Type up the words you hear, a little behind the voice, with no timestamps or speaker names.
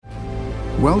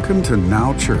Welcome to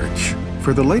Now Church.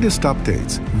 For the latest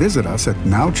updates, visit us at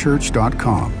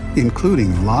nowchurch.com,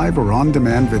 including live or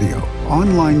on-demand video,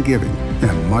 online giving,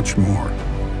 and much more.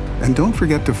 And don't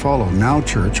forget to follow Now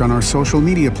Church on our social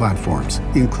media platforms,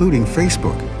 including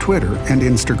Facebook, Twitter, and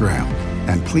Instagram.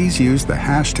 And please use the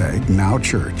hashtag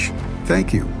NowChurch.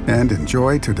 Thank you, and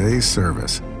enjoy today's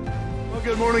service. Well,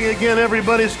 good morning again,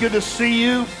 everybody. It's good to see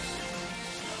you.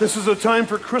 This is a time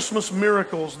for Christmas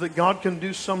miracles, that God can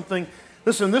do something.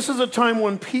 Listen, this is a time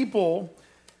when people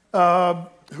who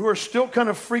are still kind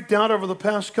of freaked out over the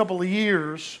past couple of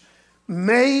years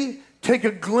may take a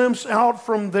glimpse out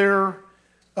from their,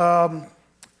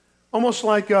 almost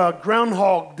like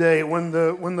Groundhog Day, when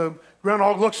the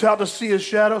groundhog looks out to see his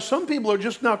shadow. Some people are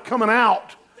just now coming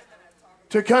out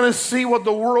to kind of see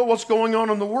what's going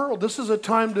on in the world. This is a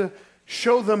time to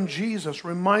show them Jesus,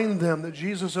 remind them that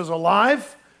Jesus is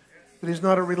alive, that he's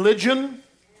not a religion,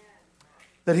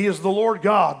 that he is the Lord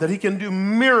God, that he can do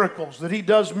miracles, that he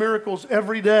does miracles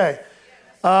every day.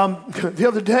 The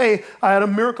other day, I had a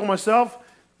miracle myself.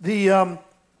 I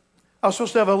was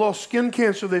supposed to have a little skin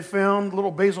cancer they found, a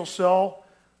little basal cell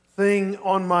thing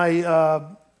on my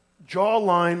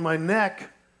jawline, my neck,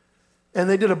 and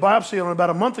they did a biopsy on it about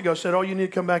a month ago. Said, oh, you need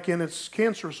to come back in, it's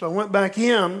cancer. So I went back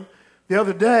in the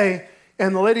other day,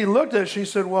 and the lady looked at it, she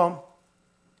said, well,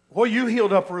 you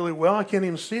healed up really well. I can't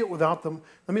even see it without them.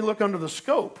 Let me look under the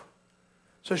scope.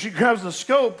 So she grabs the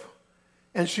scope,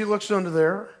 and she looks under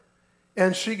there,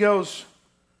 and she goes,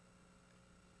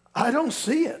 I don't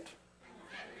see it.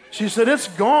 She said, it's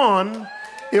gone.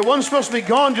 It wasn't supposed to be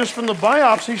gone just from the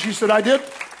biopsy. She said, I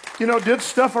did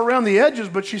stuff around the edges,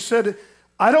 but she said,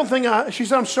 she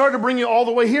said, I'm sorry to bring you all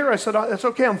the way here. I said, it's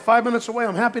okay. I'm 5 minutes away.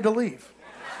 I'm happy to leave.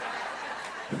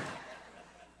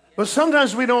 But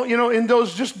sometimes we don't, in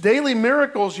those just daily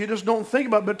miracles, you just don't think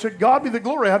about it. But to God be the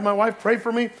glory. I had my wife pray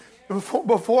for me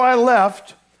before I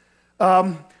left.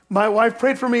 My wife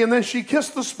prayed for me, and then she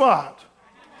kissed the spot.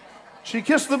 She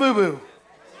kissed the boo-boo,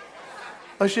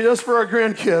 like she does for our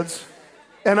grandkids.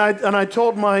 And I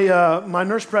told my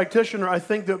nurse practitioner, I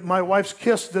think that my wife's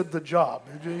kiss did the job.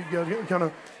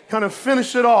 Kind of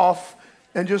finished it off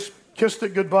and just kissed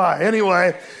it goodbye.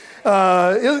 Anyway,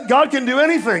 God can do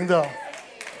anything, though.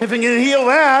 If he can heal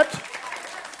that,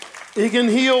 he can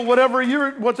heal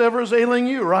whatever is ailing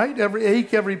you, right? Every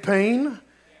ache, every pain,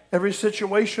 every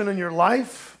situation in your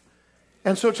life.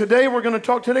 And so today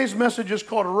today's message is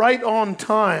called Right on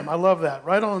Time. I love that,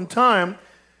 right on time.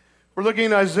 We're looking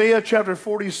at Isaiah chapter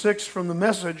 46 from the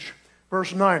Message,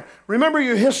 verse 9. Remember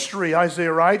your history,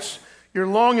 Isaiah writes, your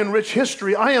long and rich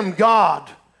history. I am God,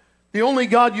 the only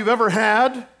God you've ever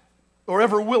had or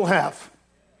ever will have.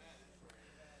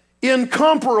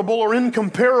 Incomparable or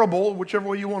incomparable, whichever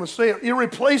way you want to say it,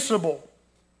 irreplaceable.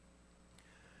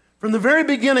 From the very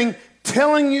beginning,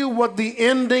 telling you what the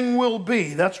ending will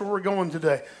be. That's where we're going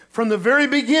today. From the very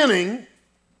beginning,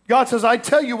 God says, I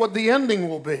tell you what the ending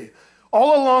will be.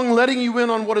 All along letting you in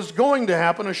on what is going to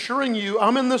happen, assuring you,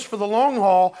 I'm in this for the long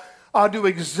haul. I'll do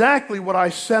exactly what I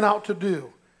set out to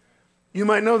do. You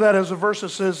might know that as a verse that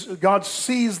says, God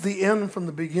sees the end from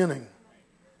the beginning.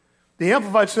 The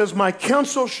Amplified says, my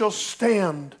counsel shall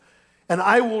stand, and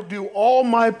I will do all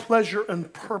my pleasure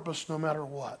and purpose no matter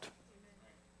what.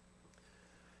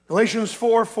 Galatians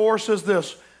 4:4 says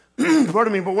this,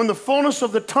 pardon me, but when the fullness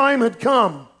of the time had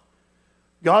come,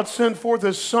 God sent forth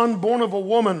his son, born of a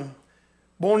woman,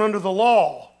 born under the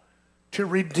law, to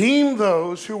redeem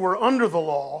those who were under the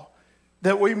law,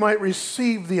 that we might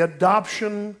receive the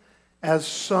adoption as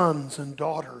sons and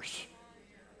daughters.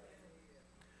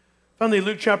 Finally,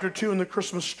 Luke chapter 2 in the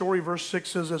Christmas story, verse 6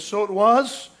 says this, so it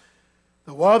was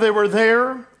that while they were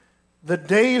there, the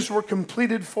days were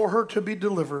completed for her to be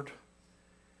delivered.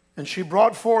 And she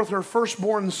brought forth her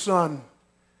firstborn son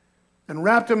and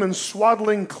wrapped him in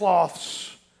swaddling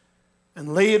cloths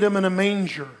and laid him in a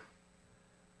manger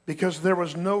because there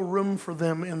was no room for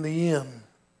them in the inn.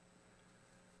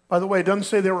 By the way, it doesn't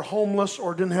say they were homeless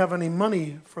or didn't have any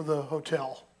money for the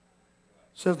hotel.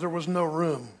 It says there was no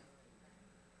room.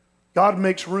 God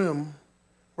makes room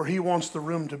where he wants the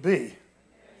room to be.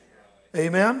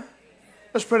 Amen?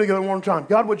 Let's pray together one more time.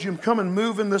 God, would you come and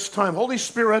move in this time? Holy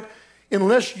Spirit,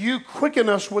 unless you quicken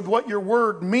us with what your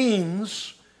word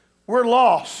means, we're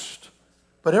lost.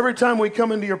 But every time we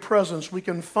come into your presence, we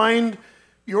can find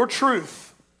your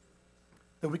truth,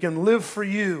 that we can live for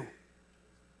you.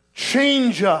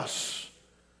 Change us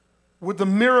with the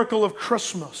miracle of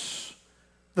Christmas,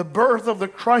 the birth of the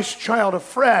Christ child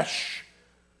afresh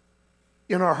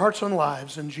in our hearts and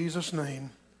lives. In Jesus' name,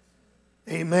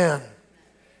 amen.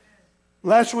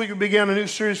 Last week we began a new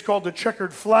series called The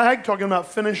Checkered Flag, talking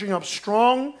about finishing up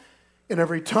strong in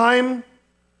every time,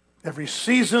 every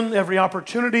season, every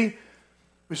opportunity.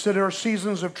 We said there are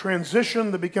seasons of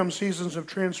transition that become seasons of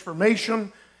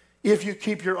transformation if you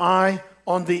keep your eye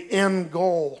on the end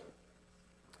goal.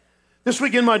 This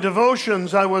week in my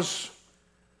devotions, I was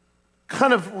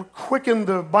kind of quickened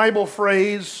the Bible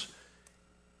phrase,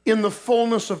 in the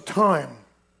fullness of time.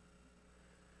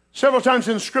 Several times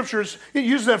in scriptures, it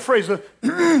uses that phrase,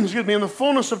 excuse me, in the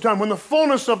fullness of time. When the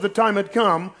fullness of the time had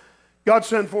come, God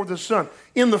sent forth His Son.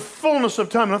 In the fullness of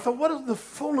time. And I thought, what is the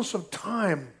fullness of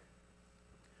time?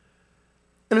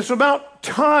 And it's about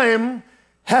time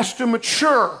has to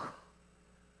mature.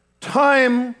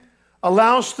 Time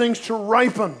allows things to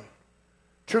ripen,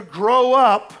 to grow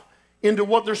up into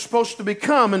what they're supposed to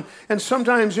become. And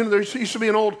sometimes, there used to be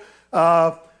an old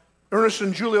Ernest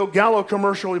and Julio Gallo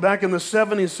commercial back in the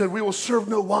 70s said, we will serve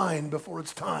no wine before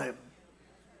it's time.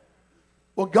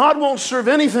 Well, God won't serve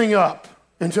anything up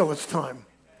until it's time.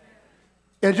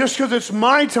 And just because it's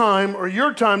my time or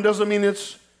your time doesn't mean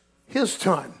it's His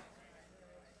time.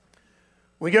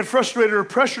 When we get frustrated or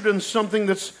pressured in something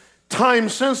that's time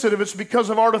sensitive, it's because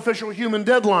of artificial human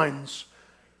deadlines,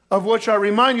 of which I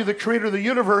remind you the creator of the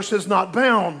universe is not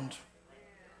bound.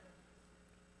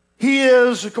 He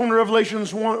is, according to Revelation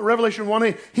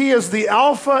 1:8, He is the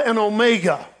Alpha and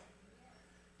Omega.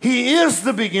 He is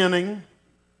the beginning,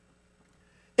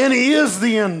 and He is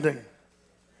the ending.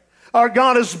 Our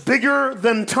God is bigger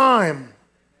than time.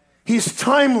 He's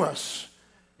timeless.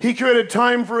 He created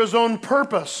time for His own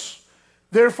purpose.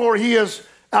 Therefore, He is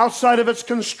outside of its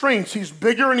constraints. He's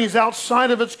bigger and He's outside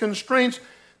of its constraints.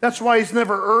 That's why He's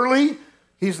never early.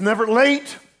 He's never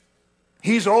late.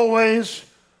 He's always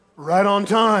right on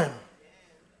time.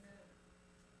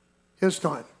 His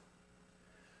time.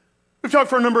 We've talked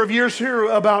for a number of years here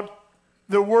about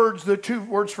the two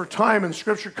words for time in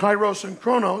Scripture, kairos and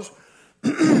chronos.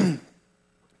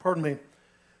 Pardon me.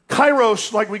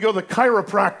 Kairos, like we go to the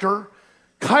chiropractor,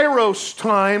 kairos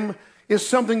time is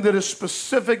something that is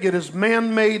specific, it is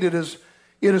man-made, it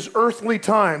is earthly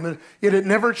time, it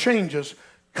never changes.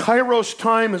 Kairos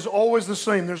time is always the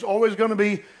same. There's always going to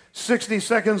be 60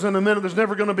 seconds in a minute. There's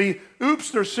never going to be, oops,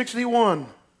 there's 61.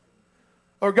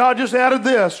 Or God just added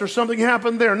this, or something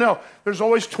happened there. No, there's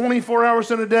always 24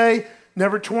 hours in a day,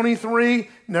 never 23,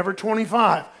 never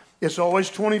 25. It's always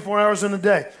 24 hours in a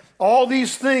day. All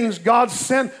these things God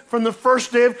sent from the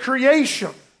first day of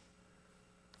creation.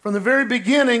 From the very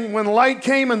beginning, when light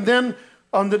came, and then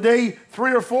on the day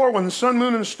 3 or 4, when the sun,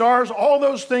 moon, and stars, all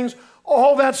those things,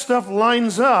 all that stuff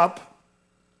lines up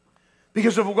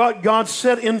because of what God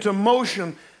set into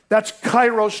motion. That's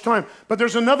kairos time. But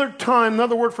there's another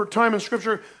word for time in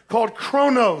Scripture called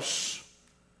chronos.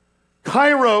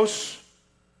 Kairos,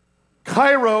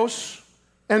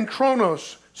 and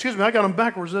chronos. Excuse me, I got them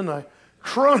backwards, didn't I?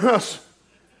 Chronos,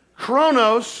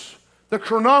 the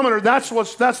chronometer, that's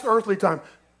the earthly time.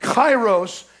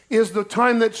 Kairos is the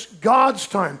time that's God's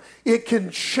time. It can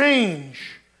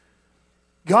change.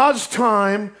 God's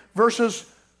time versus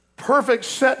perfect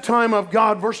set time of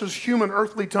God versus human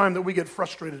earthly time that we get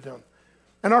frustrated in.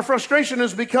 And our frustration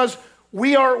is because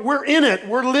we're in it,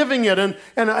 we're living it. And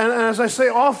as I say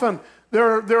often,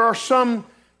 there are some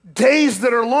days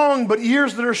that are long, but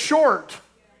years that are short.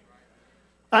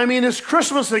 I mean, it's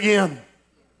Christmas again.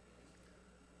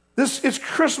 It's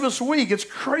Christmas week. It's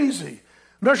crazy.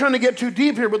 I'm not trying to get too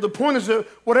deep here, but the point is that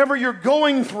whatever you're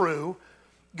going through,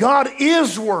 God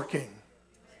is working.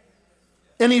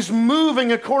 And He's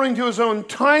moving according to His own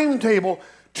timetable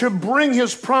to bring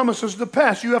His promises to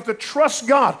pass. You have to trust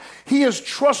God. He is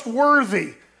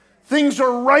trustworthy. Things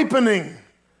are ripening.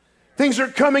 Things are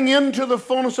coming into the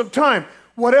fullness of time.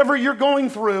 Whatever you're going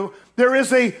through, there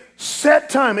is a set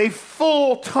time, a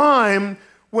full time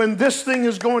when this thing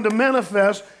is going to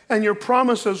manifest, and your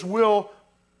promises will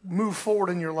move forward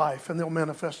in your life, and they'll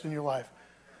manifest in your life.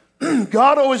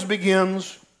 God always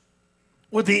begins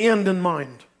with the end in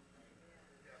mind.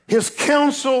 His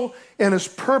counsel and His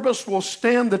purpose will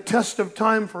stand the test of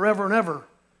time forever and ever. In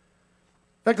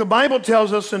fact, the Bible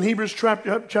tells us in Hebrews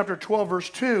chapter 12, verse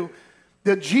 2,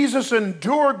 that Jesus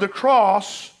endured the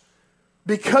cross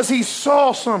because He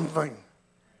saw something.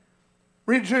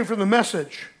 Read it to you from the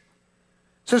Message.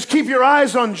 It says, keep your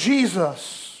eyes on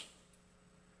Jesus,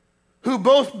 who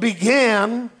both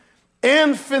began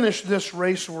and finished this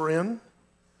race we're in.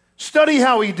 Study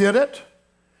how He did it,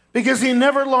 because He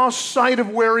never lost sight of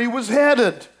where He was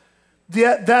headed.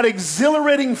 That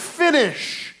exhilarating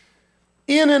finish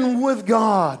in and with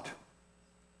God.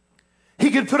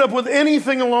 He could put up with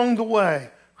anything along the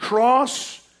way.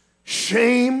 Cross,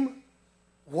 shame,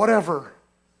 whatever.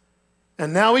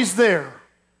 And now He's there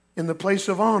in the place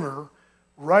of honor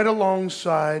right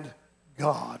alongside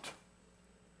God.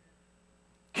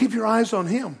 Keep your eyes on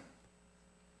him,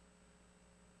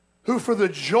 who for the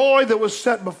joy that was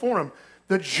set before him,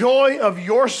 the joy of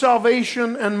your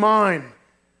salvation and mine,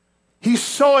 he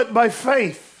saw it by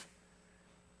faith.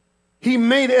 He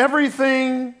made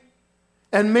everything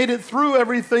and made it through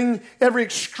everything, every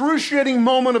excruciating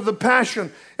moment of the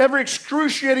passion, every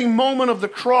excruciating moment of the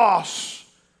cross,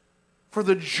 for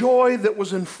the joy that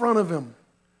was in front of him.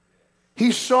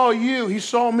 He saw you, he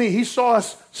saw me, he saw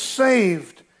us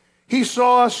saved, he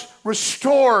saw us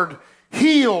restored,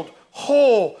 healed,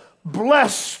 whole,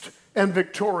 blessed, and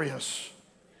victorious.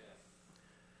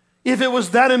 If it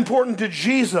was that important to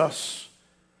Jesus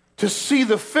to see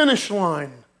the finish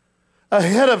line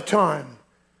ahead of time,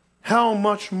 how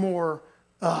much more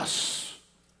us?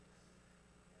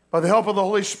 By the help of the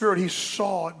Holy Spirit, he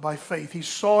saw it by faith. He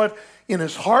saw it in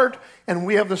his heart, and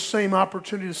we have the same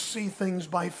opportunity to see things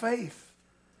by faith.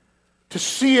 To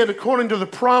see it according to the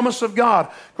promise of God,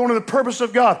 according to the purpose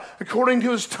of God, according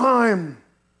to his time.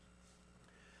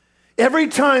 Every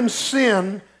time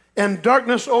sin and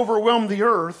darkness overwhelmed the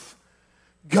earth,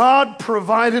 God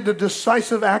provided a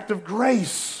decisive act of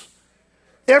grace.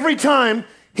 Every time,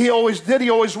 he always did, he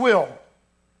always will.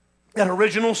 At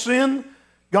original sin,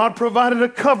 God provided a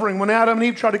covering. When Adam and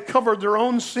Eve tried to cover their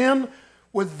own sin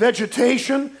with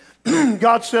vegetation,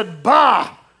 God said,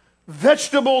 bah,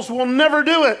 vegetables will never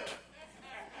do it.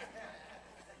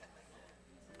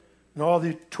 And all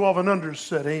the 12 and unders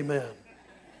said amen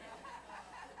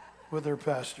with their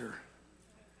pastor.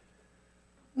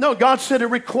 No, God said it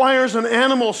requires an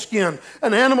animal skin,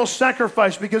 an animal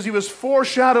sacrifice, because he was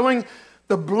foreshadowing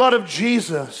the blood of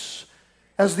Jesus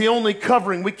as the only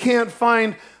covering. We can't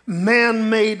find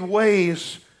man-made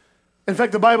ways. In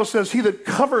fact, the Bible says, he that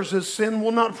covers his sin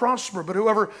will not prosper, but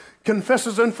whoever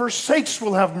confesses and forsakes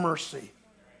will have mercy.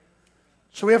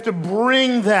 So we have to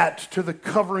bring that to the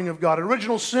covering of God.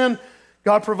 Original sin,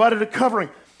 God provided a covering.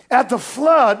 At the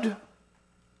flood,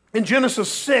 in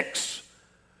Genesis 6,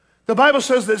 the Bible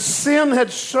says that sin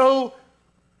had so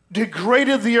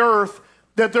degraded the earth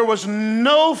that there was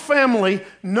no family,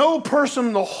 no person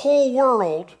in the whole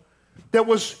world that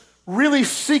was really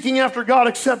seeking after God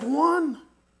except one.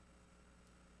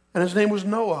 And his name was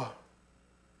Noah.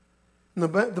 And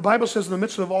the Bible says in the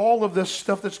midst of all of this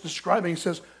stuff that's describing, he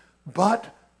says,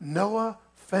 but Noah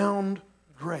found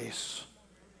grace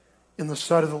in the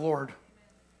sight of the Lord.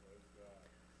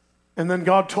 And then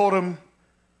God told him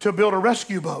to build a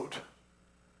rescue boat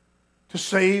to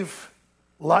save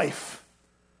life.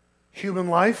 Human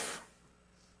life,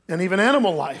 and even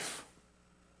animal life.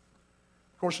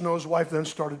 Of course, Noah's wife then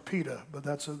started PETA, but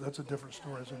that's a different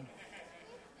story, isn't it?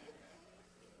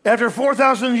 After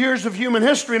 4,000 years of human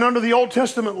history and under the Old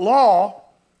Testament law,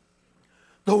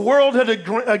 the world had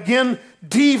again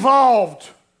devolved,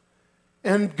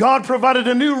 and God provided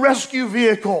a new rescue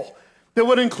vehicle that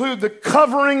would include the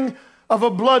covering of a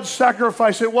blood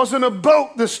sacrifice. It wasn't a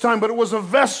boat this time, but it was a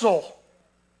vessel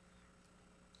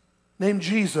named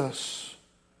Jesus,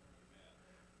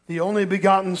 the only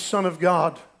begotten Son of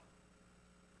God,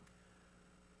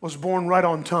 was born right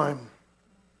on time.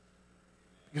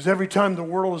 Because every time the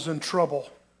world is in trouble,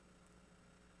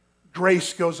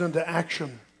 grace goes into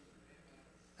action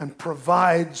and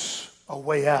provides a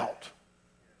way out.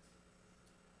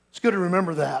 It's good to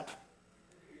remember that.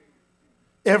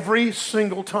 Every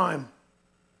single time.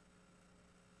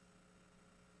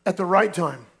 At the right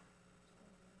time.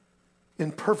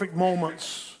 In perfect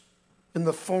moments, in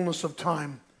the fullness of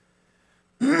time,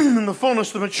 in the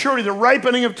fullness, the maturity, the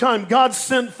ripening of time, God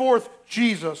sent forth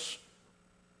Jesus,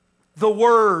 the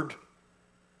Word,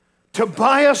 to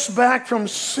buy us back from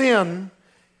sin.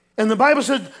 And the Bible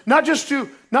said, not just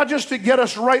to get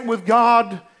us right with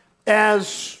God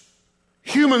as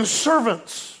human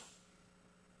servants,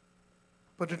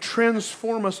 but to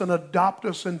transform us and adopt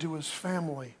us into his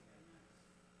family.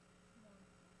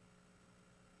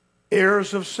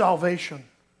 Heirs of salvation,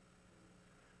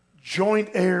 joint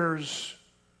heirs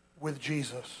with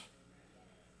Jesus.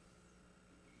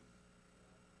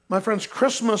 My friends,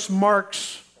 Christmas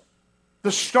marks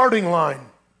the starting line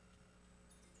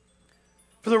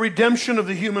for the redemption of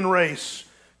the human race.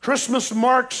 Christmas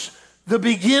marks the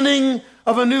beginning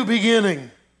of a new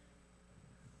beginning.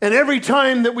 And every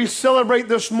time that we celebrate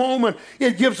this moment,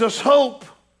 it gives us hope.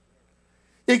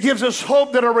 It gives us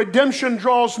hope that our redemption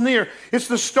draws near. It's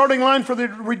the starting line for the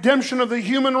redemption of the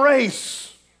human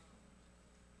race.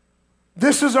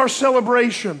 This is our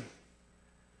celebration.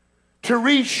 To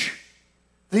reach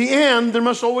the end, there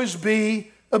must always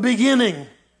be a beginning.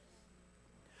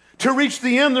 To reach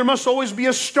the end, there must always be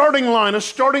a starting line, a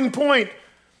starting point.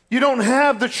 You don't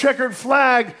have the checkered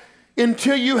flag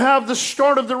until you have the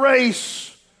start of the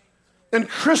race. And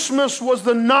Christmas was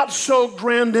the not so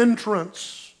grand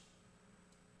entrance.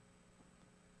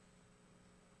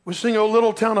 We sing "O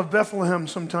Little Town of Bethlehem"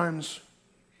 sometimes.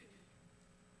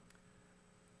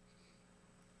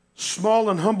 Small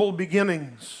and humble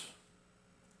beginnings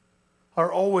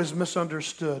are always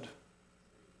misunderstood.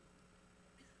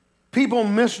 People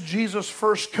miss Jesus'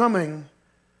 first coming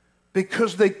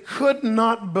because they could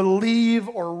not believe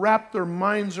or wrap their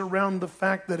minds around the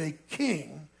fact that a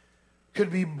king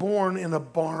could be born in a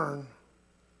barn.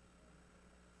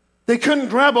 They couldn't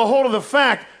grab a hold of the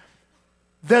fact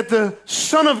that the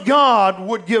Son of God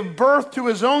would give birth to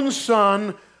his own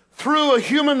son through a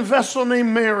human vessel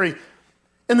named Mary,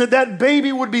 and that that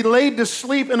baby would be laid to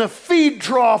sleep in a feed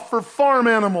trough for farm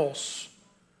animals.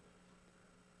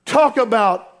 Talk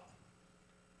about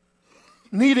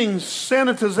needing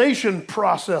sanitization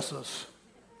processes.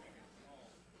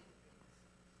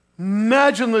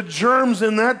 Imagine the germs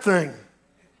in that thing.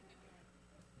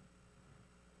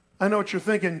 I know what you're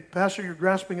thinking, Pastor, you're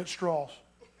grasping at straws.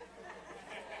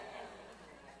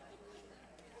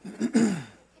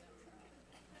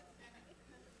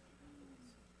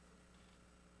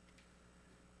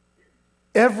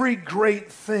 Every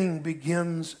great thing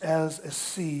begins as a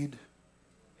seed.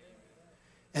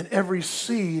 And every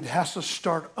seed has to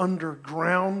start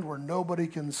underground where nobody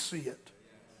can see it.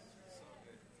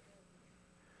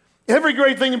 Every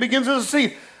great thing begins as a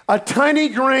seed. A tiny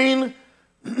grain,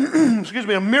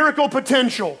 a miracle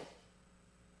potential.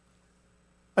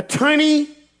 A tiny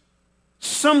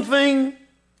something. If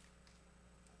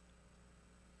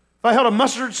I held a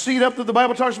mustard seed up that the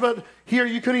Bible talks about here,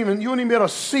 you wouldn't even be able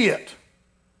to see it.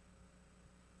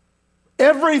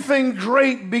 Everything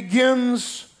great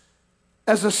begins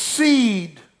as a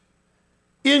seed,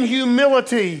 in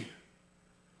humility,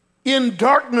 in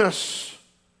darkness,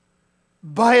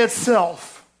 by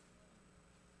itself.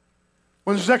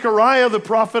 When Zechariah the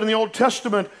prophet in the Old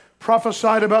Testament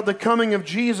prophesied about the coming of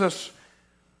Jesus,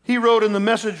 he wrote in the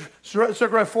Message,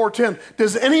 Zechariah 4:10,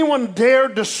 "Does anyone dare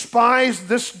despise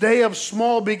this day of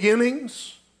small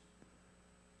beginnings?"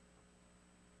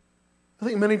 I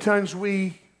think many times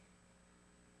we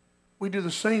do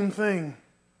the same thing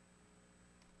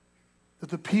that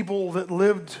the people that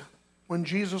lived when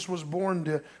Jesus was born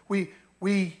did.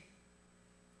 We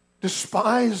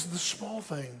despise the small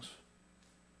things.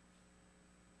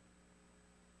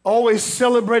 Always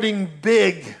celebrating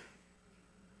big.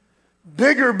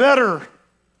 Bigger, better.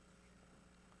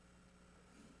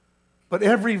 But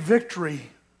every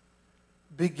victory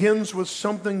begins with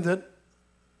something that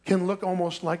can look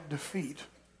almost like defeat.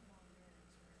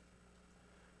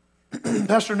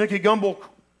 Pastor Nicky Gumbel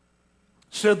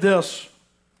said this,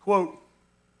 quote,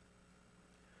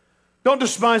 "Don't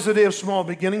despise the day of small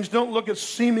beginnings. Don't look at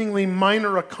seemingly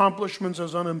minor accomplishments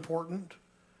as unimportant.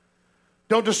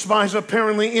 Don't despise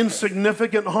apparently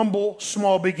insignificant, humble,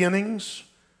 small beginnings.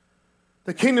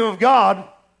 The kingdom of God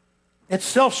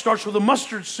itself starts with a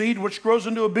mustard seed which grows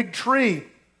into a big tree.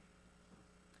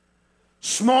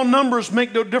 Small numbers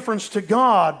make no difference to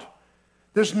God.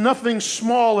 There's nothing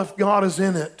small if God is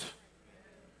in it.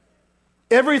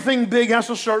 Everything big has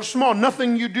to start small.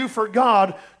 Nothing you do for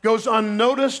God goes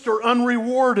unnoticed or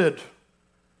unrewarded.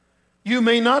 You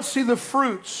may not see the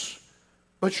fruits,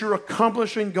 but you're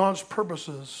accomplishing God's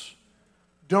purposes.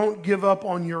 Don't give up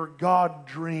on your God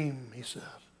dream," he said.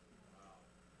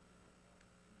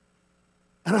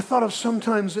 And I thought of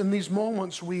sometimes in these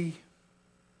moments and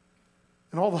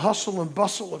all the hustle and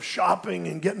bustle of shopping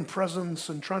and getting presents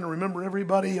and trying to remember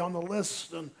everybody on the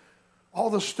list and all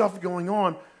the stuff going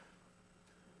on,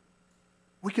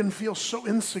 we can feel so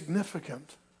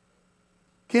insignificant,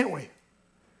 can't we?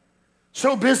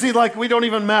 So busy like we don't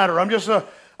even matter. I'm just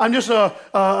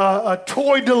a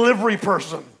toy delivery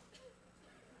person.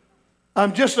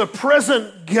 I'm just a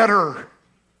present getter.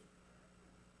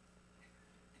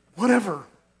 Whatever.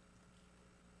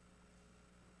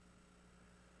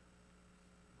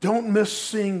 Don't miss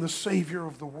seeing the Savior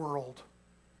of the world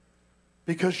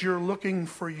because you're looking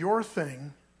for your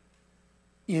thing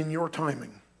in your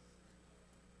timing.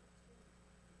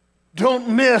 Don't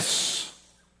miss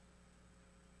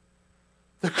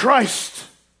the Christ.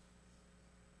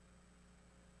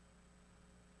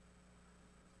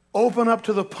 Open up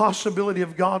to the possibility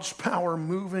of God's power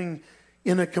moving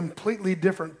in a completely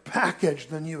different package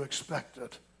than you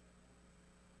expected.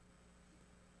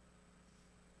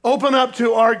 Open up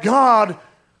to our God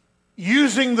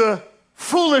using the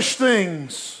foolish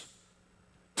things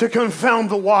to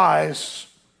confound the wise.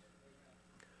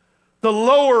 The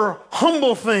lower,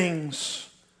 humble things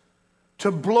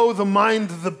to blow the mind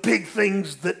of the big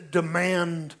things that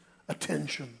demand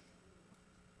attention.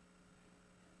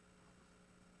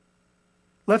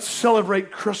 Let's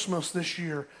celebrate Christmas this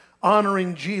year,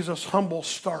 honoring Jesus' humble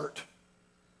start.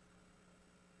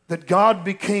 That God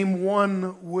became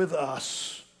one with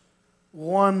us,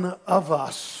 one of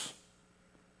us,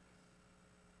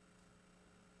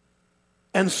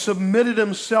 and submitted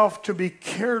himself to be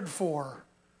cared for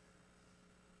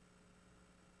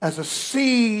as a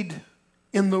seed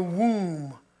in the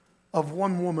womb of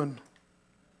one woman,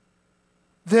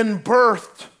 then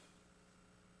birthed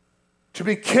to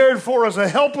be cared for as a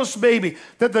helpless baby,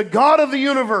 that the God of the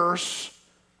universe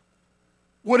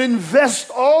would invest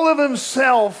all of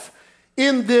himself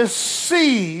in this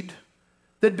seed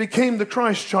that became the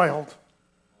Christ child.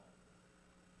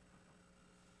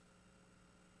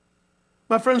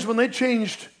 My friends, when they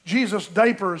changed Jesus'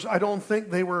 diapers, I don't think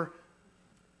they were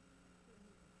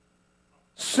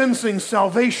sensing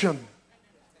salvation.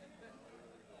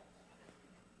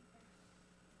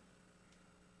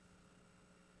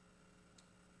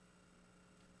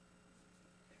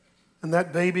 And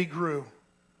that baby grew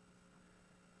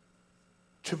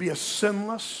to be a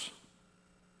sinless,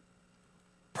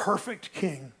 perfect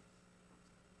king.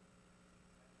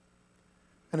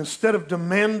 And instead of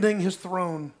demanding his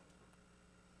throne,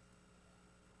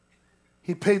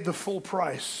 he paid the full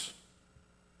price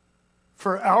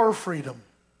for our freedom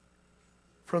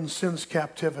from sin's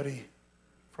captivity,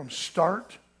 from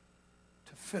start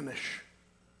to finish.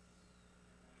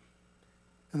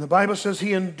 And the Bible says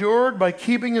he endured by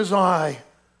keeping his eye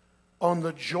on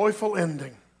the joyful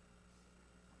ending,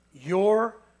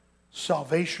 your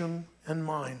salvation and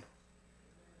mine.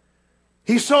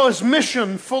 He saw his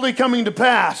mission fully coming to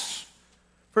pass.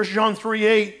 1 John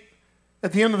 3:8,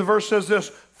 at the end of the verse says this,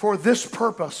 for this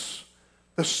purpose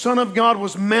the Son of God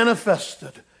was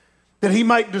manifested, that he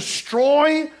might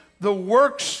destroy the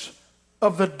works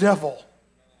of the devil.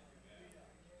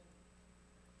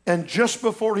 And just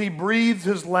before he breathed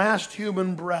his last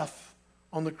human breath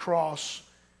on the cross,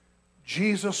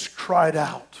 Jesus cried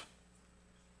out,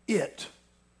 it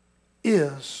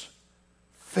is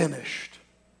finished.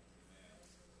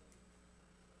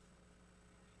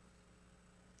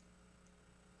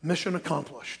 Mission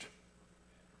accomplished.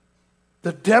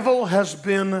 The devil has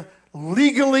been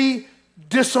legally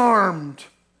disarmed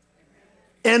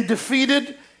and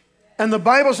defeated, and the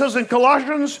Bible says in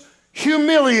Colossians,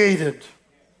 humiliated.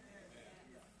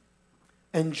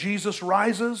 And Jesus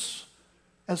rises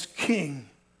as king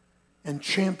and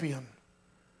champion,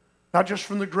 not just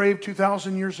from the grave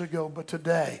 2,000 years ago, but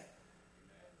today.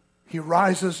 He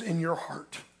rises in your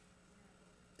heart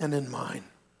and in mine.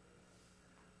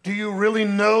 Do you really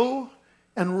know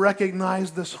and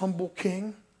recognize this humble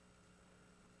king?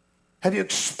 Have you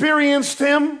experienced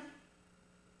him?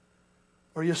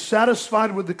 Or are you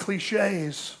satisfied with the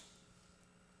cliches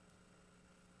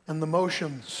and the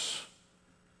motions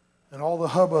and all the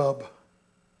hubbub?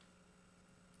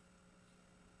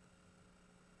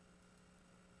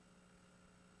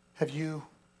 Have you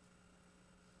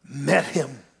met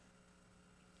him?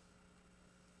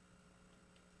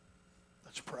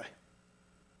 Let's pray.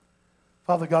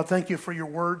 Father God, thank you for your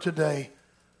word today.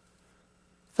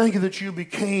 Thank you that you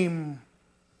became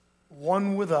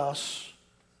one with us.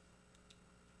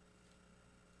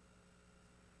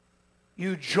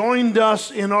 You joined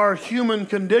us in our human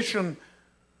condition,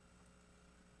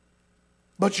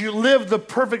 but you lived the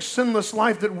perfect sinless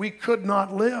life that we could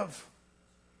not live.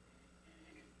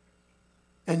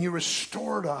 And you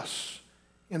restored us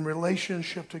in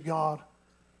relationship to God.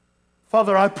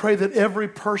 Father, I pray that every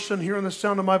person hearing the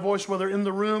sound of my voice, whether in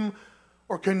the room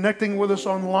or connecting with us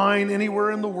online,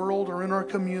 anywhere in the world or in our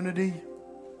community,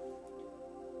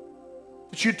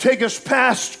 that you take us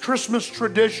past Christmas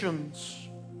traditions,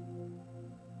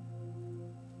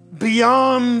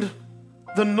 beyond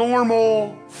the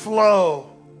normal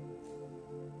flow,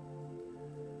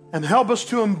 and help us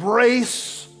to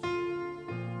embrace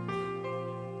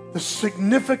the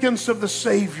significance of the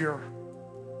Savior,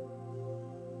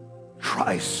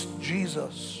 Christ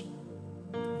Jesus,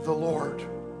 the Lord.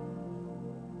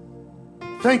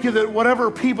 Thank you that whatever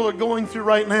people are going through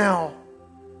right now,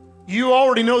 you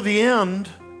already know the end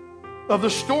of the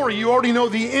story. You already know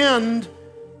the end,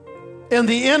 and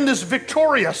the end is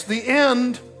victorious. The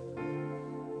end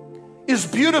is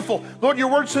beautiful. Lord,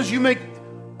 your word says you make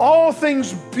all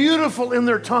things beautiful in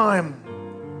their time.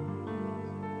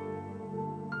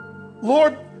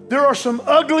 Lord, there are some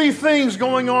ugly things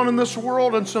going on in this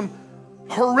world and some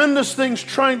horrendous things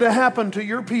trying to happen to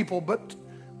your people, but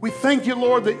we thank you,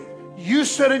 Lord, that you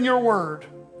said in your word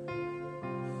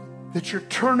that you're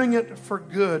turning it for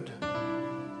good,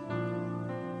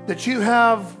 that you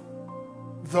have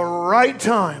the right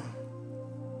time,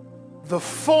 the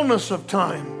fullness of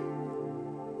time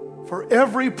for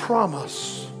every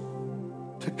promise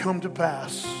to come to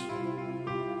pass.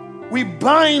 We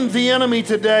bind the enemy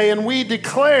today and we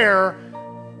declare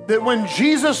that when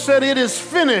Jesus said it is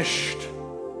finished,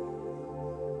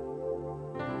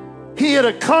 he had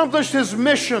accomplished his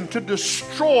mission to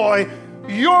destroy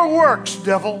your works,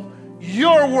 devil,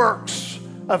 your works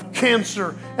of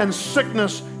cancer and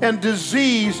sickness and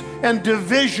disease and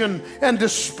division and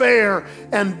despair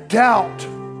and doubt.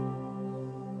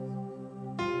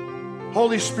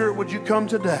 Holy Spirit, would you come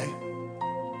today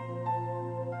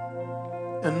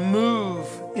and move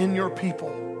in your people?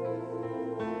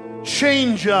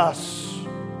 Change us.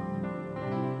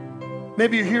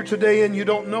 Maybe you're here today and you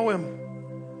don't know him.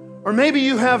 Or maybe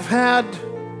you have had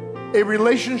a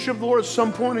relationship with the Lord at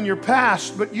some point in your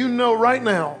past, but you know right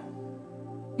now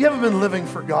you haven't been living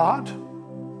for God.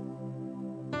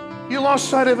 You lost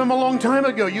sight of him a long time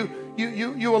ago.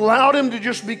 You allowed him to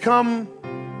just become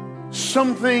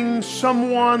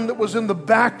someone that was in the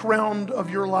background of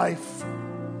your life.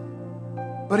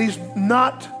 But he's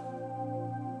not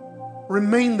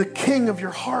remained the king of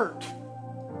your heart.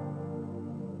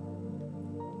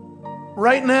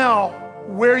 Right now,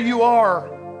 where you are,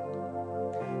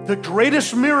 the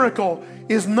greatest miracle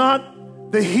is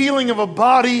not the healing of a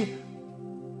body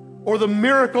or the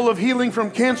miracle of healing from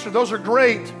cancer. Those are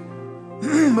great.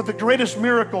 But the greatest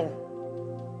miracle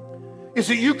is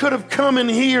that you could have come in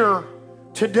here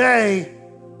today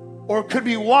or could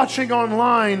be watching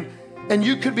online and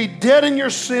you could be dead in your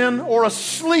sin or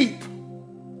asleep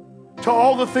to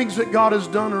all the things that God has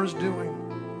done or is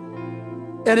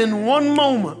doing. And in one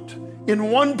moment,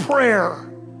 in one prayer,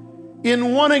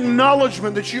 in one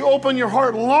acknowledgement that you open your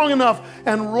heart long enough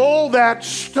and roll that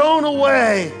stone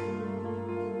away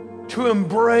to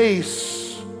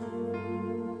embrace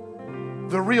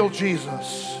the real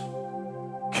Jesus,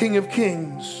 King of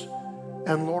Kings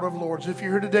and Lord of Lords. If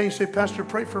you're here today and say, Pastor,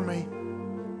 pray for me.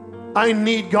 I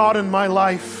need God in my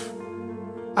life.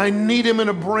 I need him in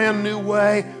a brand new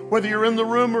way. Whether you're in the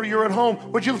room or you're at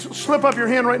home, would you slip up your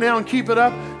hand right now and keep it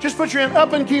up? Just put your hand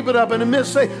up and keep it up and admit,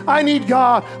 say, I need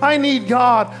God, I need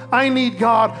God, I need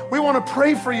God. We want to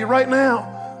pray for you right now.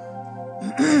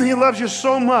 He loves you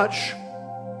so much.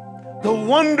 The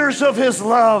wonders of his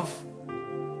love,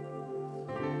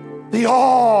 the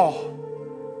awe.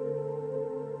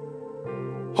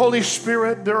 Holy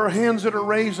Spirit, there are hands that are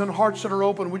raised and hearts that are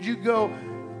open. Would you go?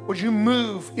 Would you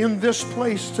move in this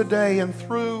place today and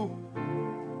through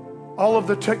all of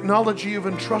the technology you've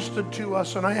entrusted to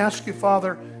us? And I ask you,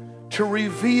 Father, to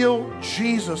reveal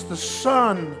Jesus, the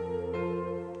Son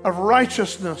of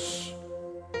righteousness,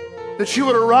 that you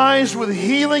would arise with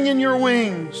healing in your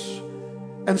wings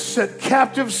and set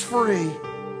captives free.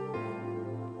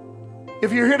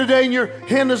 If you're here today and your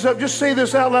hand is up, just say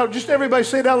this out loud. Just everybody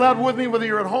say it out loud with me, whether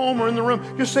you're at home or in the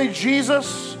room. Just say,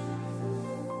 Jesus,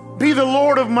 be the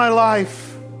Lord of my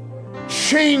life.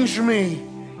 Change me.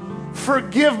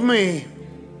 Forgive me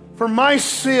for my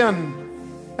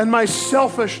sin and my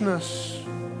selfishness.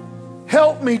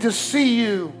 Help me to see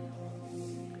you,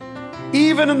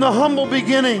 even in the humble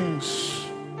beginnings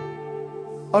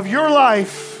of your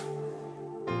life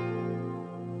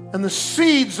and the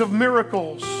seeds of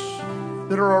miracles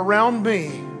that are around me.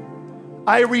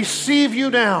 I receive you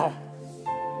now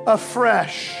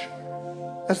afresh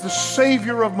as the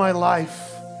Savior of my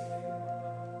life.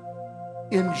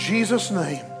 In Jesus'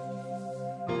 name,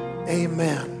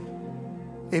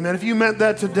 amen. Amen. If you meant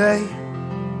that today,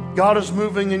 God is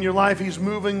moving in your life. He's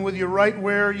moving with you right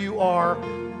where you are.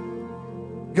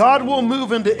 God will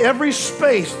move into every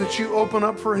space that you open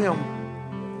up for him.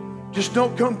 Just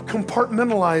don't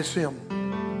compartmentalize him.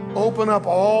 Open up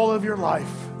all of your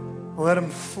life and let him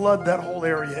flood that whole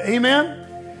area.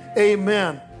 Amen?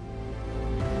 Amen.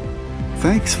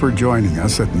 Thanks for joining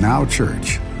us at Now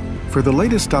Church. For the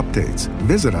latest updates,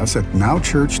 visit us at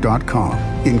nowchurch.com,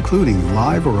 including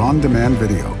live or on-demand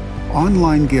video,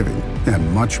 online giving,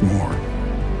 and much more.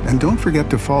 And don't forget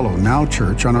to follow Now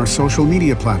Church on our social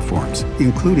media platforms,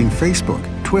 including Facebook,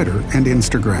 Twitter, and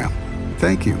Instagram.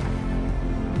 Thank you.